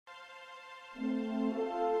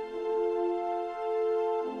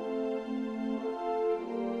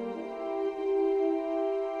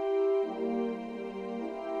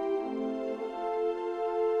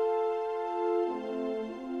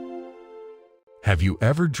Have you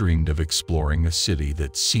ever dreamed of exploring a city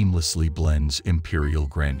that seamlessly blends imperial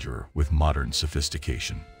grandeur with modern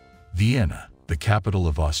sophistication? Vienna, the capital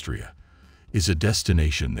of Austria, is a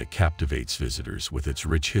destination that captivates visitors with its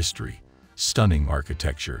rich history, stunning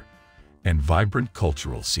architecture, and vibrant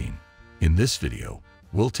cultural scene. In this video,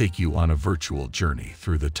 we'll take you on a virtual journey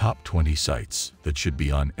through the top 20 sites that should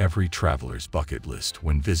be on every traveler's bucket list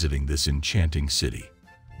when visiting this enchanting city.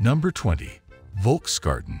 Number 20.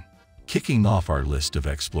 Volksgarten. Kicking off our list of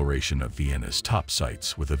exploration of Vienna's top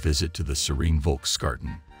sites with a visit to the serene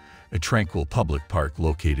Volksgarten, a tranquil public park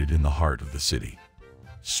located in the heart of the city.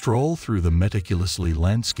 Stroll through the meticulously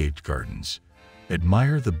landscaped gardens,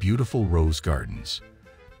 admire the beautiful rose gardens,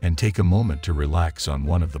 and take a moment to relax on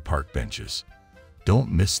one of the park benches.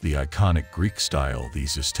 Don't miss the iconic Greek-style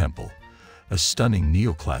ESIM temple, a stunning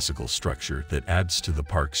neoclassical structure that adds to the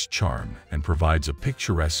park's charm and provides a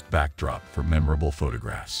picturesque backdrop for memorable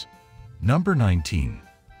photographs. Number 19.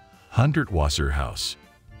 Hundertwasser House.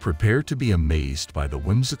 Prepare to be amazed by the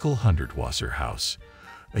whimsical Hundertwasser House,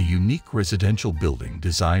 a unique residential building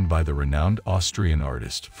designed by the renowned Austrian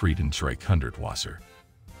artist Friedrich Hundertwasser.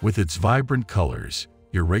 With its vibrant colors,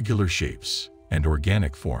 irregular shapes, and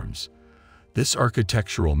organic forms, this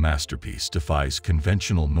architectural masterpiece defies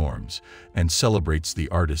conventional norms and celebrates the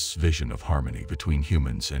artist's vision of harmony between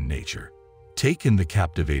humans and nature. Take in the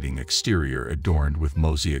captivating exterior adorned with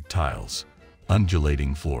mosaic tiles,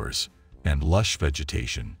 undulating floors, and lush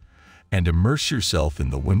vegetation, and immerse yourself in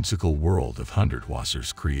the whimsical world of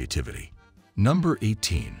Hundertwasser's creativity. Number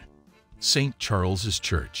 18. St. Charles's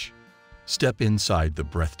Church. Step inside the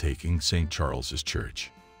breathtaking St. Charles's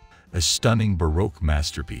Church, a stunning Baroque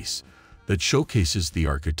masterpiece that showcases the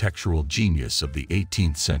architectural genius of the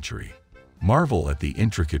 18th century. Marvel at the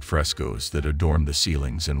intricate frescoes that adorn the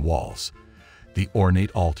ceilings and walls, the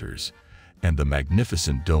ornate altars, and the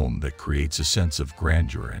magnificent dome that creates a sense of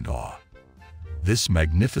grandeur and awe. This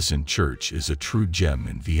magnificent church is a true gem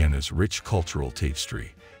in Vienna's rich cultural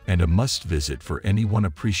tapestry and a must-visit for anyone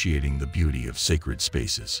appreciating the beauty of sacred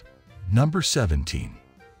spaces. Number 17.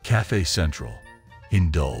 Café Central.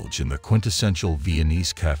 Indulge in the quintessential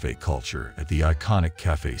Viennese café culture at the iconic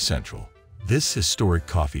Café Central. This historic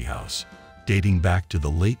coffee house, dating back to the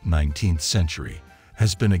late 19th century,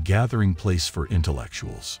 has been a gathering place for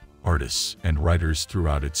intellectuals, artists, and writers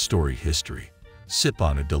throughout its storied history. Sip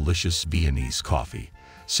on a delicious Viennese coffee,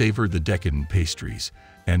 savor the decadent pastries,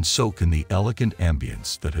 and soak in the elegant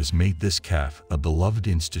ambience that has made this café a beloved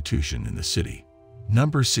institution in the city.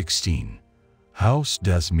 Number 16. Haus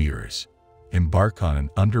des Meeres. Embark on an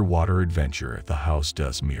underwater adventure at the Haus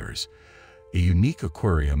des Meeres, a unique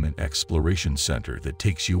aquarium and exploration center that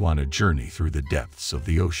takes you on a journey through the depths of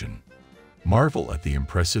the ocean. Marvel at the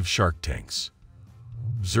impressive shark tanks,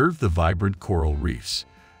 observe the vibrant coral reefs,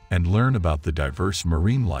 and learn about the diverse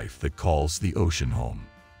marine life that calls the ocean home.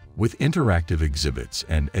 With interactive exhibits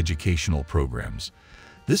and educational programs,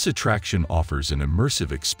 this attraction offers an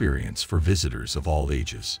immersive experience for visitors of all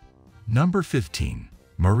ages. Number 15.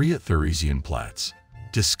 Maria-Theresien-Platz.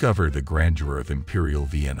 Discover the grandeur of Imperial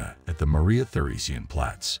Vienna at the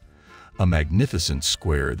Maria-Theresien-Platz, a magnificent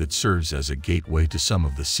square that serves as a gateway to some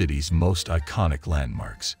of the city's most iconic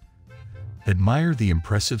landmarks. Admire the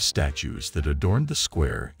impressive statues that adorn the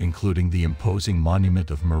square, including the imposing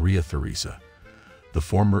monument of Maria Theresa, the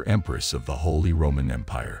former empress of the Holy Roman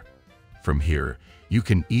Empire. From here, you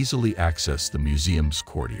can easily access the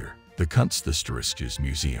MuseumsQuartier, the Kunsthistorisches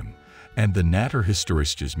Museum, and the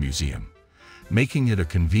Naturhistorisches Museum, making it a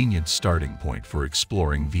convenient starting point for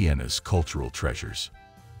exploring Vienna's cultural treasures.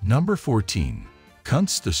 Number 14.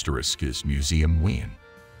 Kunsthistorisches Museum Wien.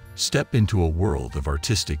 Step into a world of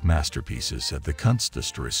artistic masterpieces at the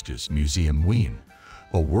Kunsthistorisches Museum Wien,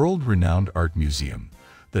 a world-renowned art museum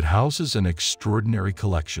that houses an extraordinary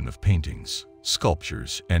collection of paintings,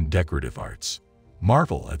 sculptures, and decorative arts.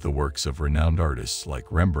 Marvel at the works of renowned artists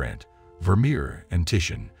like Rembrandt, Vermeer, and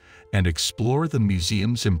Titian, and explore the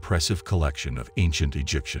museum's impressive collection of ancient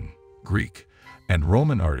Egyptian, Greek, and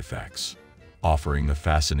Roman artifacts, offering a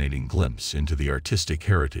fascinating glimpse into the artistic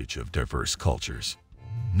heritage of diverse cultures.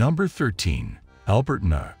 Number 13.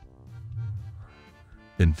 Albertina.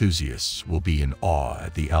 Enthusiasts will be in awe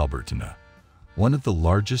at the Albertina, one of the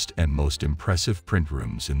largest and most impressive print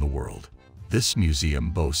rooms in the world. This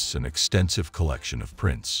museum boasts an extensive collection of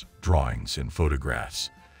prints, drawings, and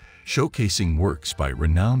photographs, showcasing works by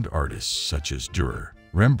renowned artists such as Dürer,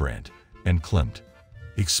 Rembrandt, and Klimt.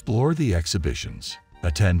 Explore the exhibitions,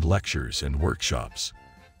 attend lectures and workshops,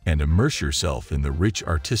 and immerse yourself in the rich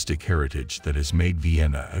artistic heritage that has made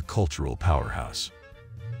Vienna a cultural powerhouse.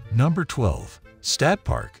 Number 12.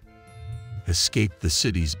 Stadtpark. Escape the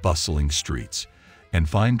city's bustling streets and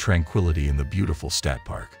find tranquility in the beautiful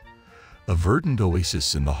Stadtpark, a verdant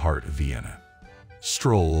oasis in the heart of Vienna.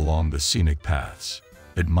 Stroll along the scenic paths,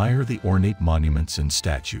 admire the ornate monuments and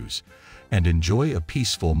statues, and enjoy a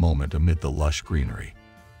peaceful moment amid the lush greenery.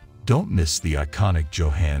 Don't miss the iconic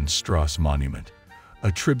Johann Strauss Monument,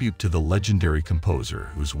 a tribute to the legendary composer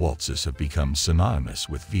whose waltzes have become synonymous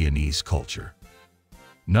with Viennese culture.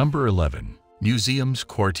 Number 11.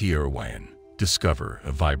 MuseumsQuartier Wien. Discover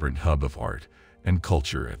a vibrant hub of art and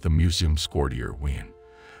culture at the MuseumsQuartier Wien,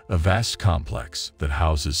 a vast complex that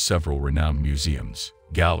houses several renowned museums,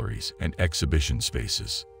 galleries, and exhibition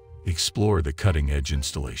spaces. Explore the cutting-edge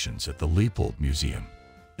installations at the Leopold Museum.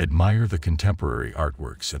 Admire the contemporary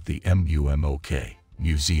artworks at the MUMOK,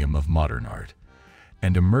 Museum of Modern Art,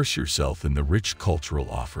 and immerse yourself in the rich cultural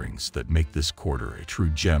offerings that make this quarter a true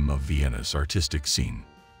gem of Vienna's artistic scene.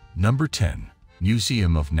 Number 10.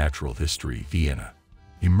 Museum of Natural History, Vienna.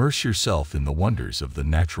 Immerse yourself in the wonders of the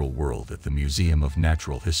natural world at the Museum of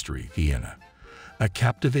Natural History, Vienna, a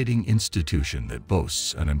captivating institution that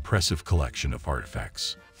boasts an impressive collection of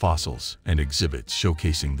artifacts, fossils, and exhibits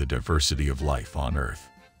showcasing the diversity of life on Earth.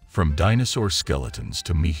 From dinosaur skeletons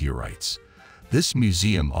to meteorites, this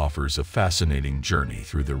museum offers a fascinating journey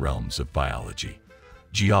through the realms of biology,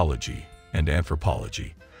 geology, and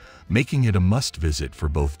anthropology, making it a must-visit for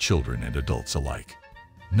both children and adults alike.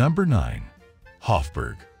 Number 9.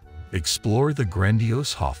 Hofburg. Explore the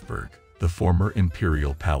grandiose Hofburg, the former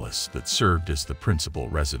imperial palace that served as the principal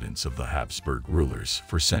residence of the Habsburg rulers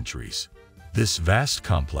for centuries. This vast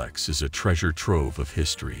complex is a treasure trove of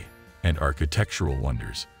history and architectural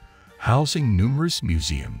wonders, housing numerous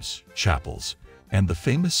museums, chapels, and the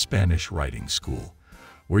famous Spanish riding school,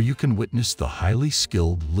 where you can witness the highly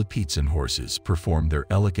skilled Lipizzan horses perform their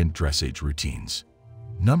elegant dressage routines.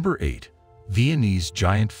 Number 8. Viennese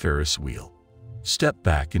Giant Ferris Wheel. Step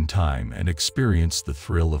back in time and experience the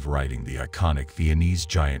thrill of riding the iconic Viennese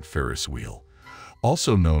Giant Ferris Wheel,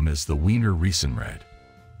 also known as the Wiener Riesenrad.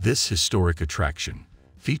 This historic attraction,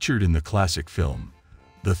 featured in the classic film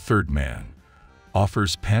The Third Man,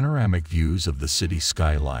 offers panoramic views of the city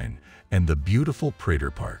skyline and the beautiful Prater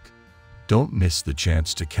Park. Don't miss the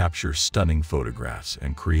chance to capture stunning photographs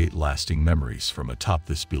and create lasting memories from atop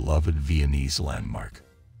this beloved Viennese landmark.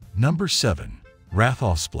 Number 7.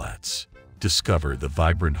 Rathausplatz. Discover the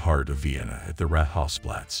vibrant heart of Vienna at the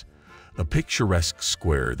Rathausplatz, a picturesque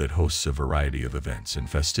square that hosts a variety of events and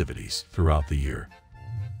festivities throughout the year.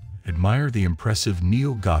 Admire the impressive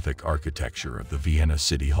neo-Gothic architecture of the Vienna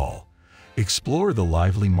City Hall. Explore the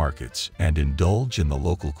lively markets and indulge in the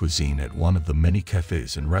local cuisine at one of the many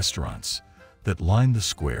cafes and restaurants that line the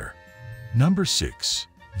square. Number 6.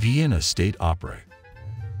 Vienna State Opera.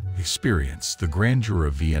 Experience the grandeur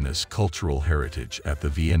of Vienna's cultural heritage at the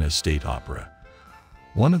Vienna State Opera,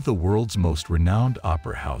 one of the world's most renowned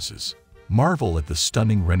opera houses. Marvel at the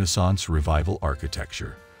stunning Renaissance Revival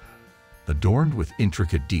architecture, adorned with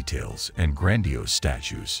intricate details and grandiose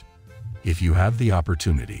statues. If you have the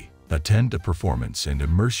opportunity, attend a performance and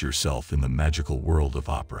immerse yourself in the magical world of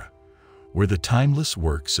opera, where the timeless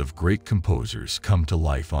works of great composers come to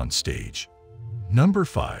life on stage. Number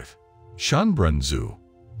 5. Schönbrunn Zoo.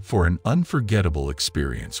 For an unforgettable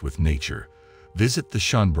experience with nature, visit the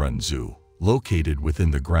Schönbrunn Zoo, located within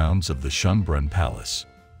the grounds of the Schönbrunn Palace.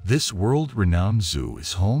 This world-renowned zoo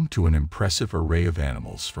is home to an impressive array of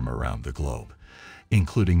animals from around the globe,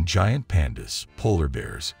 including giant pandas, polar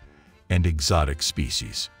bears, and exotic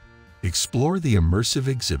species. Explore the immersive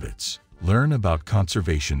exhibits, learn about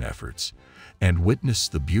conservation efforts, and witness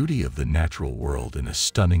the beauty of the natural world in a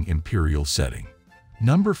stunning imperial setting.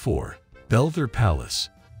 Number 4. Belvedere Palace.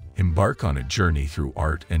 Embark on a journey through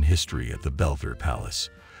art and history at the Belvedere Palace,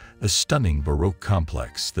 a stunning Baroque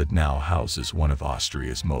complex that now houses one of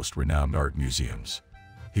Austria's most renowned art museums.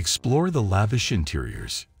 Explore the lavish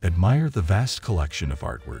interiors, admire the vast collection of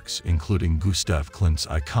artworks including Gustav Klimt's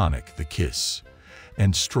iconic The Kiss,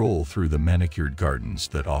 and stroll through the manicured gardens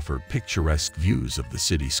that offer picturesque views of the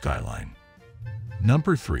city skyline.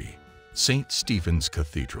 Number 3. St. Stephen's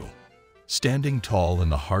Cathedral. Standing tall in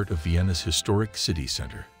the heart of Vienna's historic city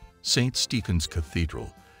center, St. Stephen's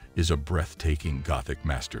Cathedral is a breathtaking Gothic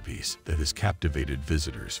masterpiece that has captivated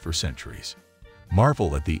visitors for centuries.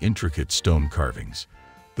 Marvel at the intricate stone carvings,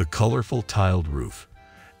 the colorful tiled roof,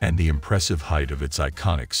 and the impressive height of its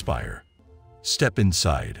iconic spire. Step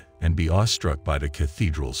inside and be awestruck by the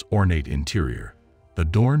cathedral's ornate interior,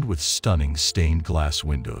 adorned with stunning stained glass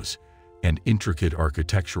windows and intricate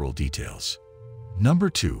architectural details.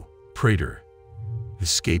 Number 2. Prater.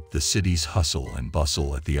 Escape the city's hustle and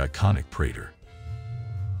bustle at the iconic Prater,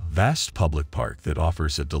 vast public park that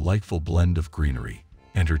offers a delightful blend of greenery,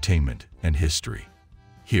 entertainment, and history.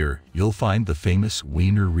 Here, you'll find the famous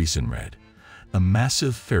Wiener Riesenrad, a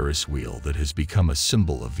massive Ferris wheel that has become a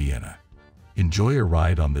symbol of Vienna. Enjoy a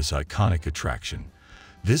ride on this iconic attraction,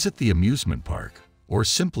 visit the amusement park, or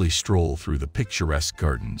simply stroll through the picturesque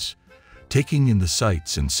gardens, taking in the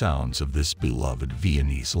sights and sounds of this beloved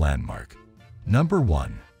Viennese landmark. Number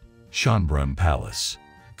 1. Schönbrunn Palace.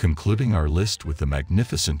 Concluding our list with the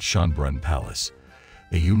magnificent Schönbrunn Palace,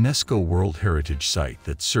 a UNESCO World Heritage Site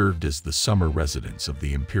that served as the summer residence of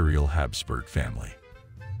the Imperial Habsburg family.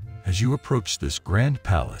 As you approach this grand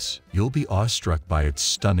palace, you'll be awestruck by its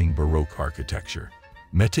stunning Baroque architecture,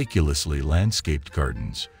 meticulously landscaped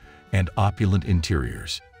gardens, and opulent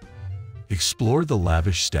interiors. Explore the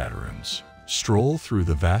lavish staterooms, stroll through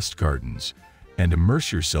the vast gardens, and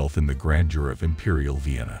immerse yourself in the grandeur of Imperial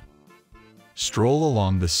Vienna. Stroll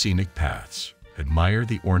along the scenic paths, admire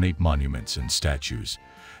the ornate monuments and statues,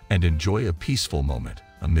 and enjoy a peaceful moment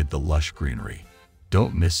amid the lush greenery.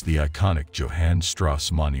 Don't miss the iconic Johann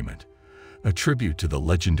Strauss Monument, a tribute to the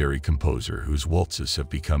legendary composer whose waltzes have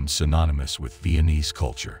become synonymous with Viennese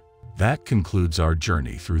culture. That concludes our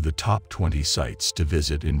journey through the top 20 sites to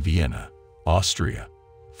visit in Vienna, Austria.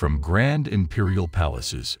 From grand imperial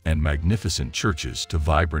palaces and magnificent churches to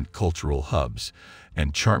vibrant cultural hubs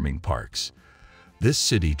and charming parks, this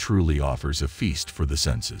city truly offers a feast for the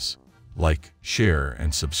senses. Like, share,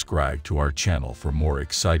 and subscribe to our channel for more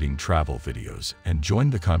exciting travel videos and join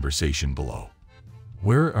the conversation below.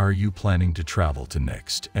 Where are you planning to travel to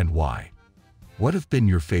next and why? What have been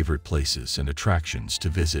your favorite places and attractions to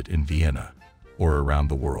visit in Vienna or around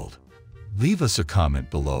the world? Leave us a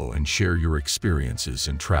comment below and share your experiences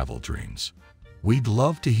and travel dreams. We'd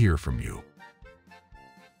love to hear from you.